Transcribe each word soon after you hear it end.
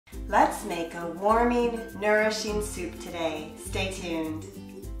Let's make a warming, nourishing soup today. Stay tuned.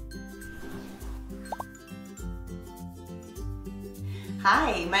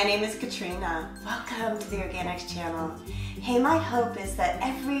 Hi, my name is Katrina. Welcome to the Organixx channel. Hey, my hope is that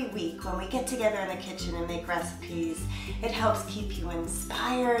every week when we get together in the kitchen and make recipes, it helps keep you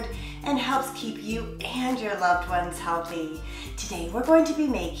inspired and helps keep you and your loved ones healthy. Today we're going to be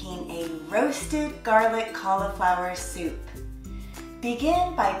making a roasted garlic cauliflower soup.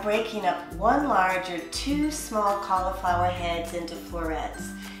 Begin by breaking up 1 large or 2 small cauliflower heads into florets.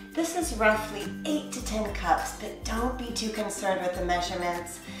 This is roughly 8 to 10 cups, but don't be too concerned with the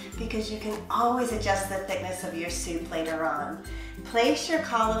measurements because you can always adjust the thickness of your soup later on. Place your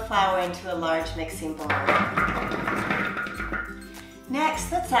cauliflower into a large mixing bowl.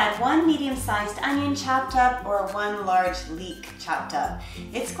 Next, let's add 1 medium-sized onion chopped up or 1 large leek chopped up.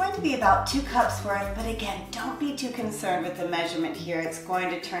 It's going to be about 2 cups worth, but again, don't be too concerned with the measurement here. It's going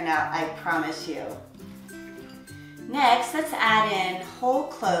to turn out, I promise you. Next, let's add in whole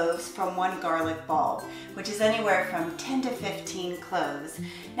cloves from 1 garlic bulb, which is anywhere from 10 to 15 cloves.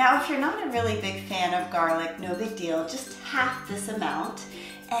 Now, if you're not a really big fan of garlic, no big deal, just half this amount.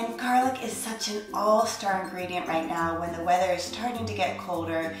 And garlic is such an all-star ingredient right now when the weather is starting to get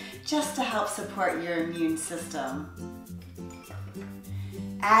colder, just to help support your immune system.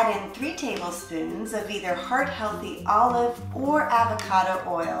 Add in 3 tablespoons of either heart-healthy olive or avocado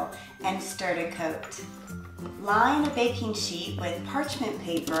oil and stir to coat. Line a baking sheet with parchment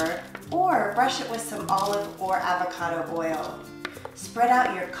paper or brush it with some olive or avocado oil. Spread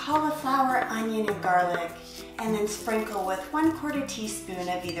out your cauliflower, onion, and garlic, and then sprinkle with 1/4 teaspoon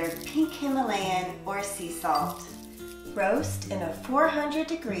of either pink Himalayan or sea salt. Roast in a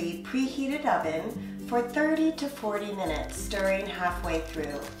 400-degree preheated oven for 30 to 40 minutes, stirring halfway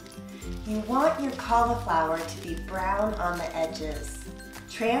through. You want your cauliflower to be brown on the edges.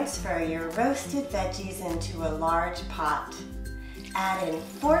 Transfer your roasted veggies into a large pot. Add in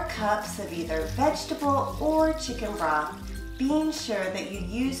 4 cups of either vegetable or chicken broth, being sure that you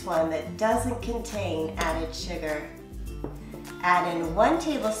use one that doesn't contain added sugar. Add in 1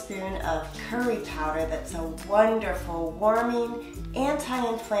 tablespoon of curry powder that's a wonderful warming,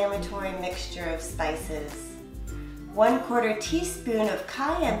 anti-inflammatory mixture of spices. 1/4 teaspoon of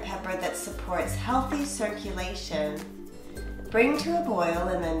cayenne pepper that supports healthy circulation. Bring to a boil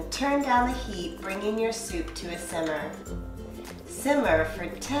and then turn down the heat, bringing your soup to a simmer. Simmer for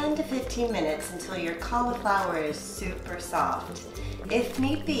 10 to 15 minutes until your cauliflower is super soft. If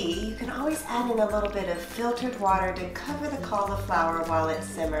need be, you can always add in a little bit of filtered water to cover the cauliflower while it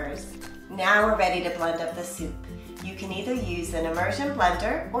simmers. Now we're ready to blend up the soup. You can either use an immersion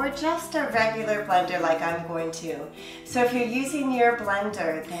blender or just a regular blender like I'm going to. So if you're using your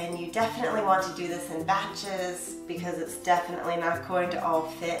blender, then you definitely want to do this in batches because it's definitely not going to all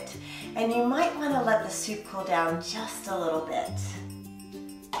fit. And you might want to let the soup cool down just a little bit.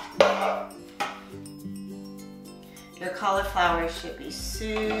 Your cauliflower should be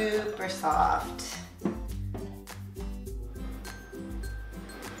super soft.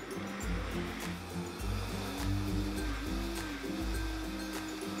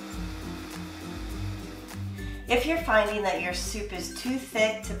 If you're finding that your soup is too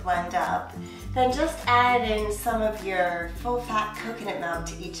thick to blend up, then just add in some of your full-fat coconut milk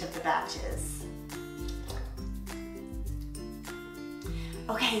to each of the batches.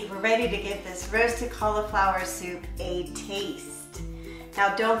 Okay, we're ready to give this roasted cauliflower soup a taste.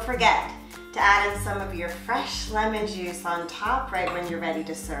 Now don't forget to add in some of your fresh lemon juice on top right when you're ready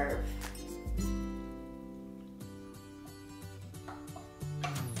to serve.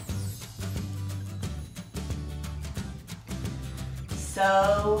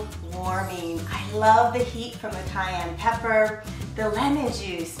 So warming. I love the heat from the cayenne pepper. The lemon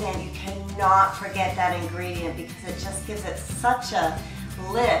juice, man, you cannot forget that ingredient because it just gives it such a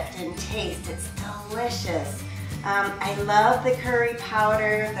lift in taste. It's delicious. I love the curry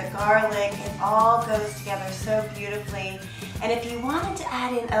powder, the garlic. It all goes together so beautifully. And if you wanted to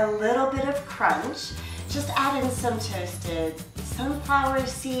add in a little bit of crunch, just add in some toasted sunflower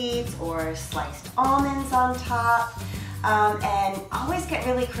seeds or sliced almonds on top. And always get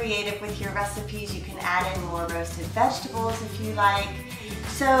really creative with your recipes. You can add in more roasted vegetables if you like.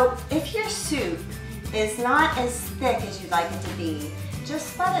 So if your soup is not as thick as you'd like it to be,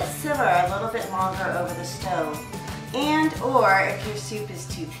 just let it simmer a little bit longer over the stove. And or if your soup is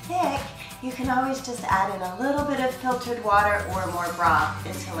too thick, you can always just add in a little bit of filtered water or more broth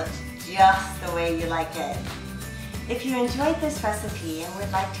until it's just the way you like it. If you enjoyed this recipe and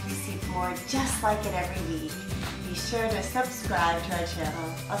would like to receive more just like it every week, be sure to subscribe to our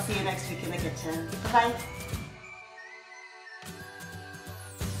channel. I'll see you next week in the kitchen. Bye-bye.